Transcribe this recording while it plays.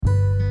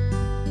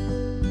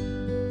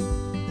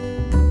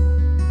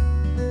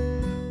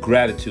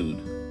Gratitude.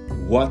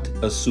 What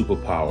a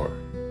superpower.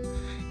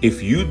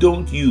 If you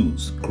don't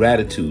use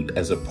gratitude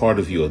as a part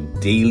of your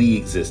daily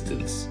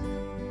existence,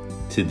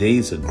 today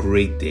is a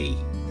great day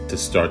to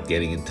start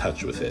getting in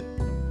touch with it.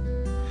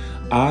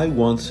 I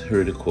once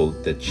heard a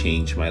quote that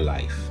changed my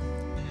life.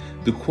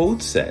 The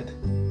quote said,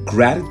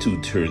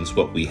 "Gratitude turns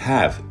what we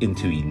have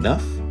into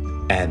enough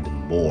and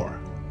more.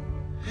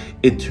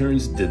 It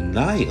turns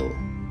denial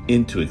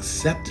into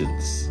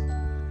acceptance,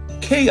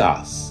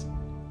 chaos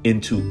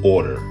into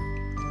order,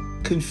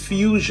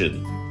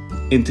 confusion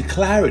into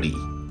clarity.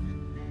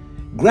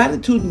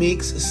 Gratitude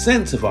makes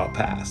sense of our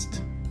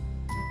past.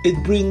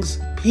 It brings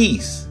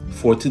peace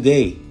for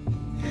today,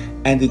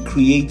 and it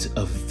creates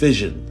a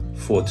vision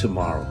for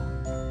tomorrow."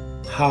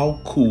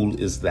 How cool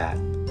is that?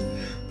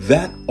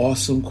 That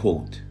awesome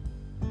quote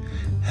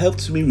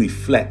helps me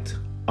reflect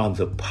on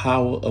the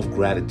power of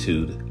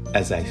gratitude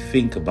as I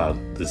think about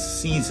the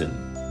season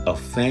of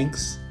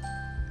thanks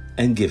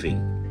and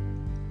giving.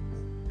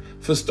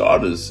 For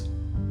starters,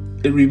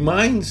 it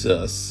reminds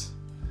us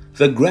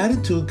that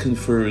gratitude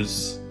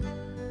confers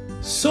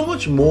so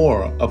much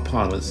more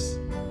upon us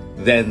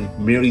than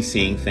merely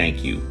saying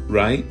thank you,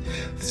 right?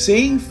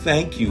 Saying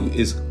thank you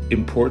is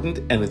important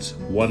and it's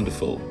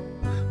wonderful,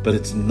 but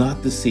it's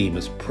not the same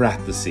as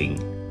practicing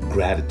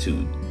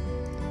gratitude.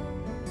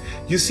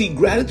 You see,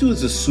 gratitude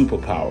is a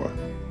superpower.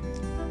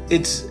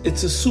 It's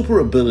a super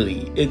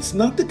ability. It's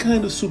not the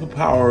kind of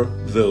superpower,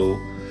 though,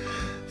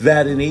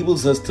 that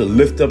enables us to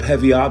lift up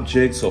heavy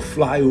objects or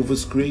fly over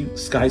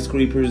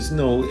skyscrapers.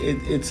 No,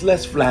 it's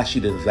less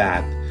flashy than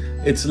that.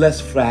 It's less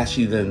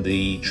flashy than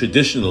the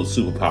traditional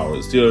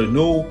superpowers. There are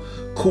no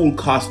cool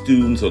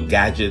costumes or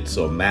gadgets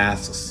or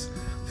masks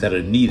that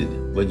are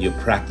needed when you're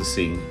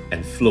practicing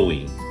and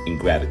flowing in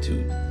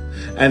gratitude.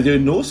 And there are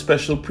no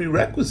special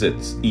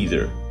prerequisites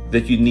either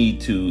that you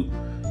need to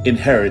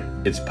inherit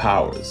its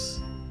powers.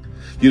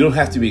 You don't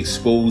have to be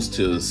exposed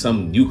to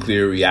some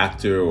nuclear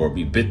reactor or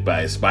be bit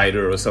by a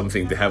spider or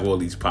something to have all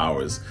these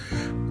powers.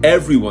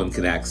 Everyone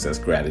can access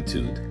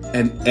gratitude,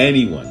 and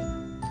anyone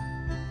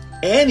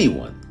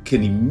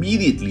can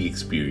immediately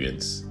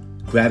experience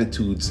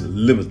gratitude's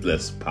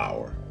limitless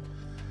power.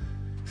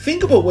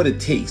 Think about what it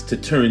takes to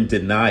turn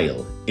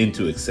denial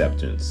into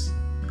acceptance.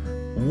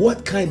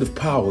 What kind of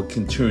power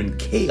can turn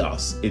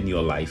chaos in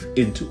your life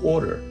into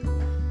order?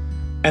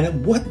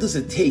 And what does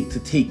it take to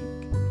take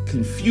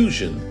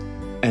confusion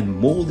and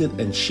mold it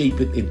and shape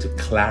it into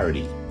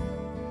clarity?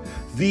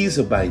 These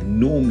are by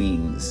no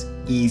means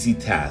easy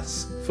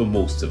tasks for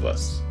most of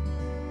us.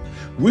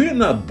 We're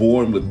not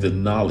born with the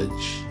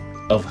knowledge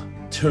of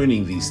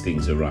turning these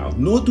things around,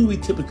 nor do we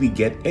typically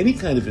get any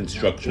kind of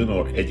instruction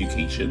or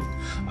education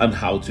on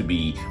how to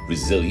be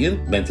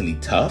resilient, mentally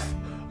tough,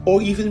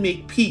 or even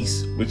make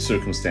peace with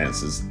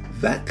circumstances.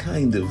 That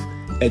kind of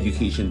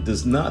education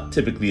does not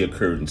typically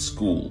occur in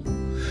school.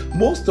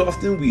 Most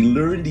often we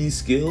learn these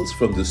skills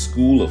from the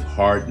school of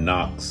hard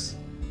knocks.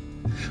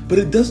 But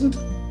it doesn't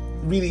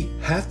really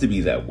have to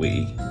be that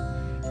way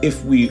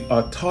if we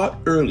are taught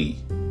early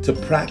to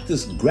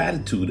practice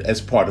gratitude as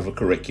part of a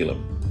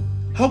curriculum.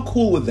 How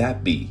cool would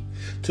that be,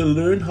 to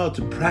learn how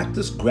to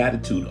practice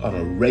gratitude on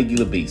a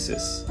regular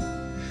basis?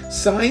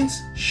 Science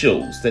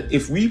shows that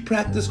if we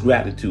practice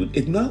gratitude,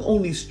 it not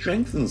only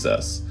strengthens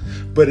us,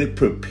 but it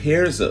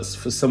prepares us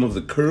for some of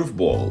the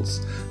curveballs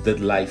that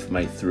life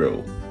might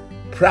throw.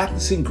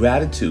 Practicing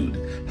gratitude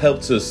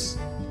helps us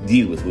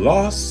deal with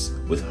loss,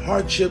 with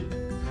hardship,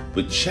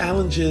 with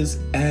challenges,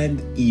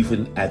 and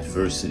even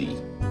adversity.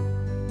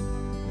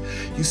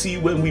 You see,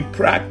 when we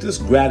practice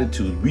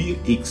gratitude, we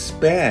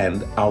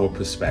expand our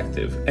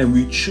perspective and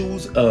we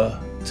choose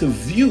to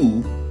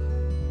view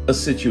a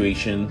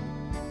situation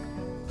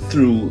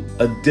through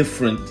a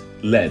different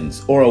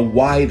lens or a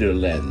wider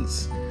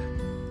lens.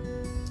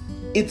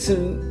 It's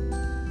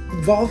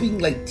involving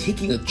like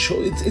taking a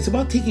choice. It's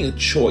about taking a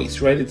choice,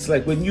 right? It's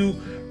like when you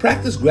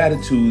practice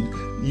gratitude,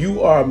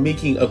 you are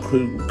making a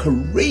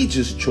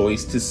courageous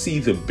choice to see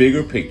the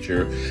bigger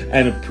picture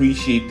and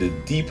appreciate the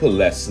deeper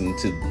lesson,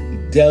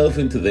 to delve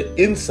into the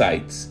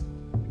insights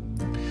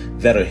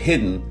that are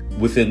hidden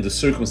within the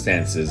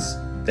circumstances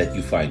that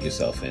you find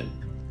yourself in.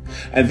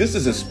 And this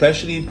is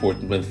especially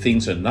important when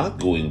things are not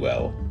going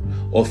well,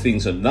 or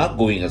things are not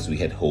going as we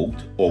had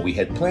hoped or we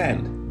had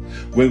planned.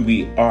 When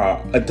we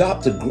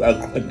adopt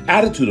an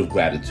attitude of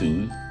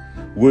gratitude,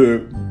 we're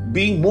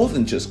being more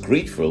than just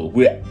grateful.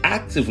 We're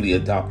actively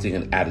adopting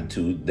an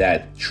attitude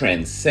that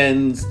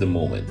transcends the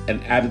moment,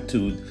 an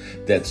attitude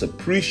that's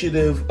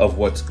appreciative of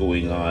what's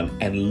going on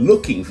and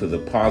looking for the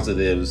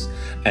positives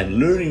and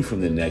learning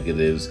from the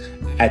negatives,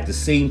 at the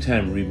same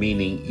time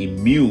remaining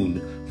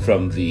immune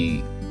from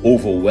the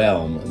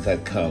overwhelm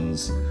that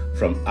comes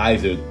from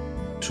either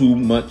too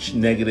much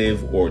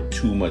negative or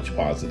too much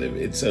positive.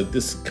 It's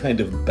this kind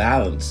of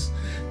balance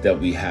that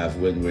we have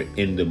when we're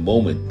in the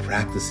moment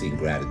practicing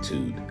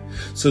gratitude,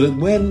 so that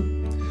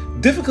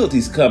when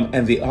difficulties come,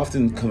 and they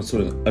often come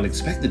sort of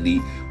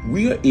unexpectedly,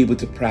 we are able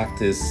to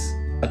practice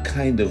a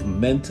kind of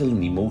mental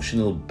and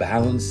emotional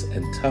balance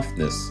and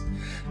toughness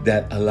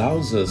that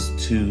allows us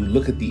to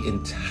look at the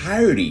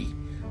entirety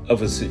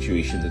of a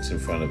situation that's in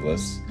front of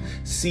us,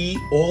 see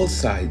all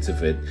sides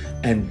of it,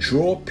 and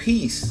draw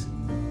peace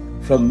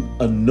from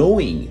a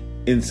knowing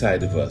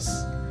inside of us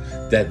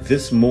that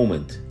this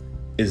moment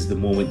is the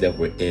moment that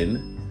we're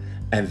in,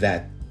 and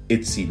that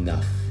it's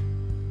enough,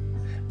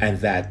 and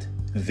that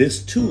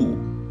this too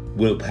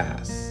will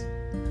pass,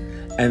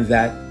 and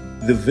that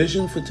the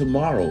vision for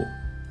tomorrow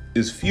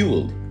is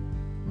fueled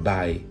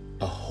by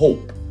a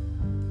hope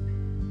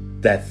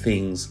that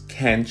things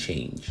can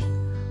change,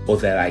 or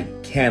that I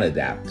can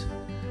adapt,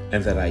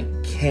 and that I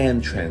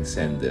can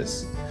transcend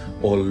this,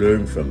 or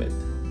learn from it,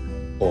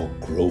 or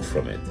grow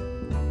from it.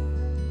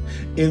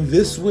 In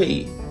this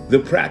way, the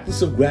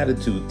practice of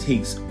gratitude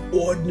takes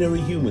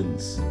ordinary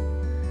humans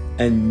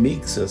and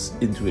makes us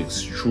into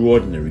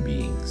extraordinary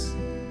beings.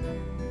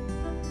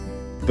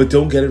 But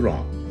don't get it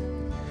wrong.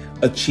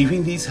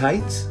 Achieving these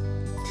heights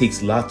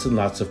takes lots and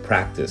lots of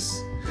practice.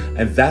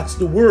 And that's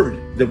the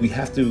word that we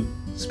have to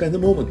spend a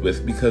moment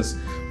with, because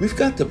we've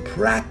got to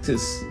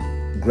practice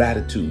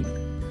gratitude.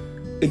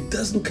 It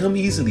doesn't come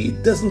easily.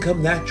 It doesn't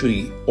come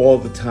naturally all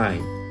the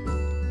time.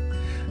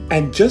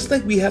 And just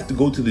like we have to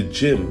go to the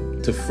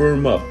gym to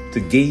firm up, to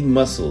gain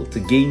muscle, to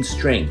gain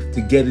strength,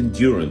 to get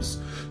endurance,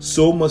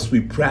 so must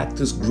we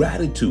practice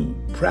gratitude,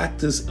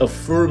 practice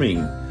affirming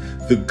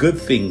the good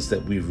things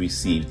that we've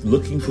received,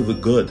 looking for the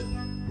good,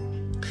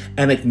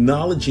 and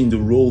acknowledging the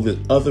role that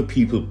other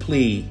people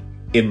play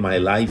in my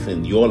life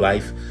and your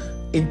life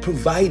in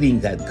providing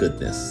that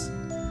goodness.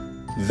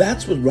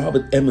 That's what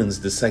Robert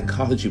Emmons, the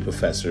psychology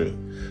professor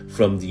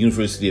from the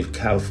University of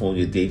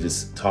California,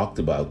 Davis, talked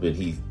about when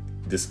he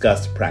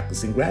discussed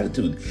practicing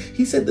gratitude.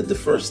 He said that the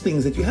first thing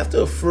is that you have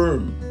to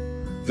affirm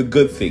the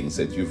good things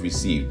that you've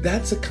received.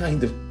 That's a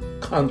kind of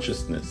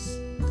consciousness.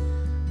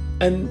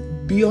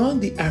 And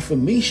beyond the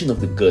affirmation of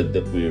the good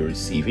that we're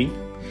receiving,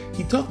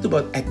 he talked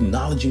about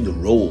acknowledging the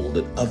role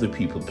that other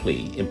people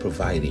play in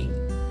providing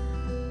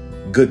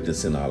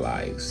goodness in our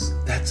lives.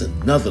 That's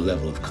another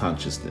level of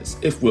consciousness.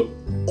 If we're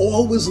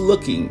always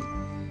looking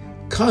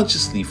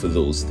consciously for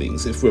those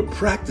things, if we're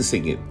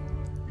practicing it,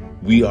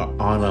 we are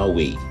on our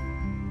way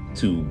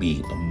to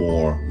being a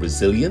more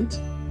resilient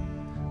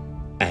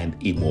and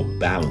a more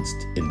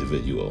balanced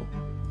individual.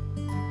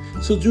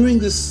 So during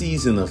this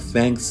season of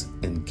thanks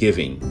and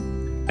giving,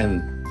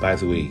 and by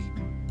the way,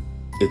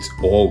 it's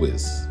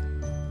always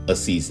a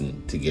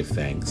season to give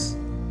thanks,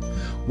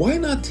 why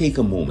not take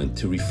a moment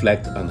to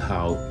reflect on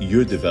how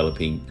you're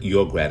developing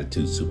your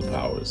gratitude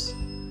superpowers?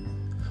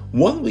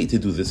 One way to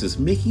do this is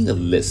making a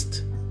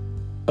list,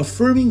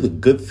 affirming the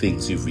good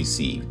things you've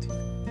received.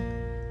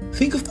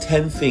 Think of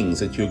 10 things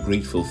that you're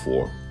grateful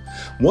for.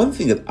 One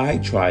thing that I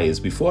try is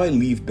before I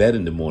leave bed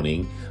in the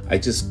morning, I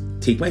just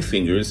take my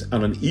fingers,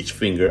 and on each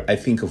finger, I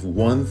think of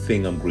one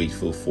thing I'm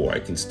grateful for. I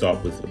can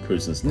start with a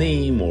person's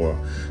name or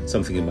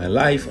something in my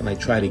life, and I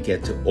try to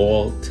get to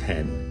all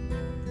 10.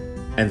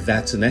 And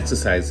that's an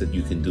exercise that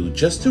you can do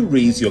just to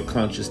raise your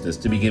consciousness,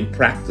 to begin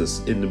practice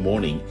in the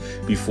morning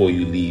before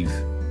you leave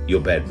your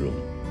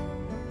bedroom.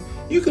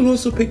 You can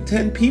also pick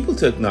 10 people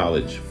to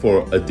acknowledge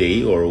for a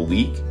day or a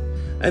week.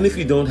 And if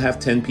you don't have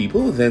 10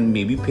 people, then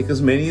maybe pick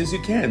as many as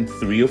you can.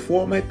 3 or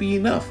 4 might be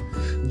enough.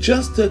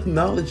 Just to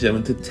acknowledge them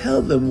and to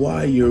tell them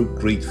why you're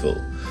grateful.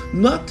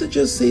 Not to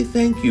just say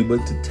thank you,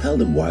 but to tell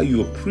them why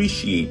you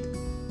appreciate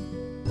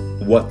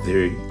what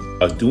they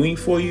are doing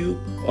for you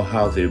or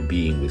how they're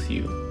being with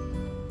you.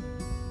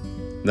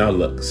 Now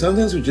look,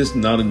 sometimes we're just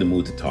not in the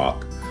mood to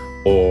talk,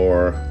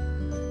 or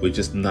we're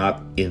just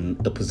not in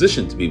a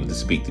position to be able to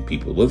speak to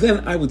people. Well,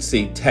 then I would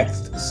say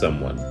text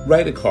someone,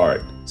 write a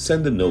card,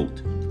 send a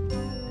note.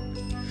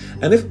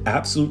 And if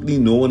absolutely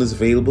no one is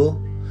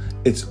available,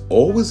 it's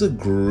always a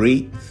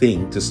great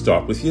thing to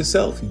start with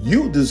yourself.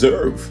 You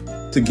deserve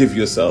to give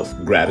yourself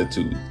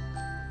gratitude.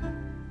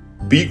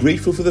 Be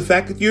grateful for the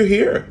fact that you're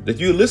here, that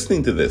you're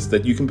listening to this,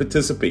 that you can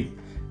participate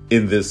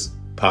in this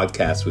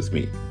podcast with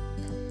me.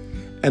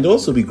 And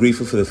also be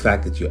grateful for the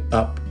fact that you're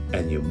up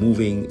and you're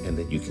moving and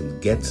that you can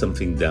get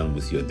something done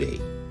with your day.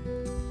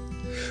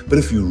 But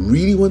if you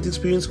really want to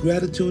experience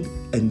gratitude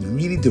and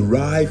really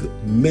derive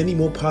many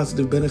more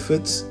positive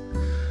benefits,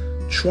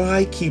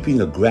 try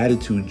keeping a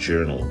gratitude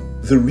journal.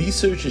 The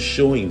research is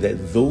showing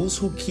that those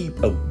who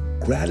keep a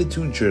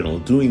gratitude journal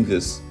doing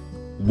this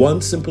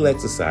one simple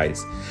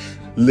exercise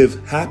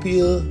live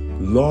happier,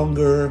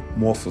 longer,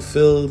 more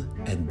fulfilled,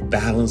 and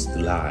balanced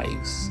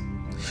lives.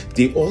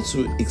 They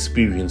also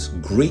experience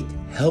great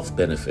health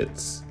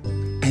benefits,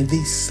 and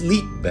they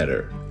sleep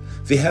better.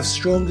 They have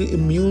stronger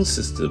immune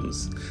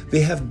systems.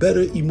 They have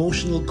better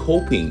emotional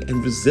coping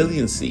and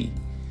resiliency,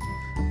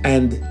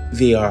 and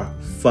they are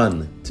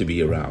fun to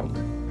be around.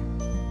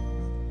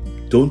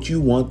 Don't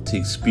you want to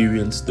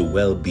experience the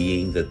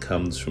well-being that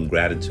comes from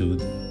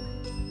gratitude?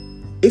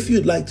 If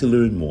you'd like to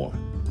learn more,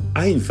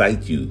 I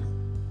invite you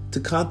to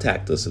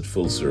contact us at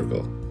Full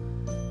Circle,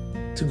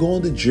 to go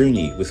on the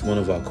journey with one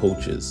of our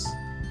coaches,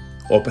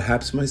 or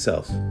perhaps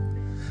myself,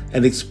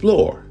 and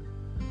explore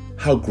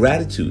how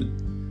gratitude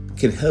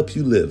can help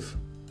you live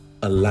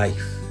a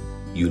life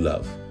you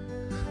love.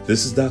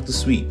 This is Dr.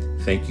 Sweet.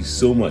 Thank you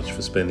so much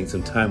for spending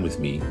some time with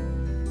me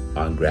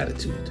on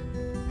gratitude.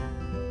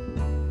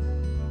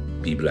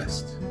 Be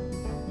blessed.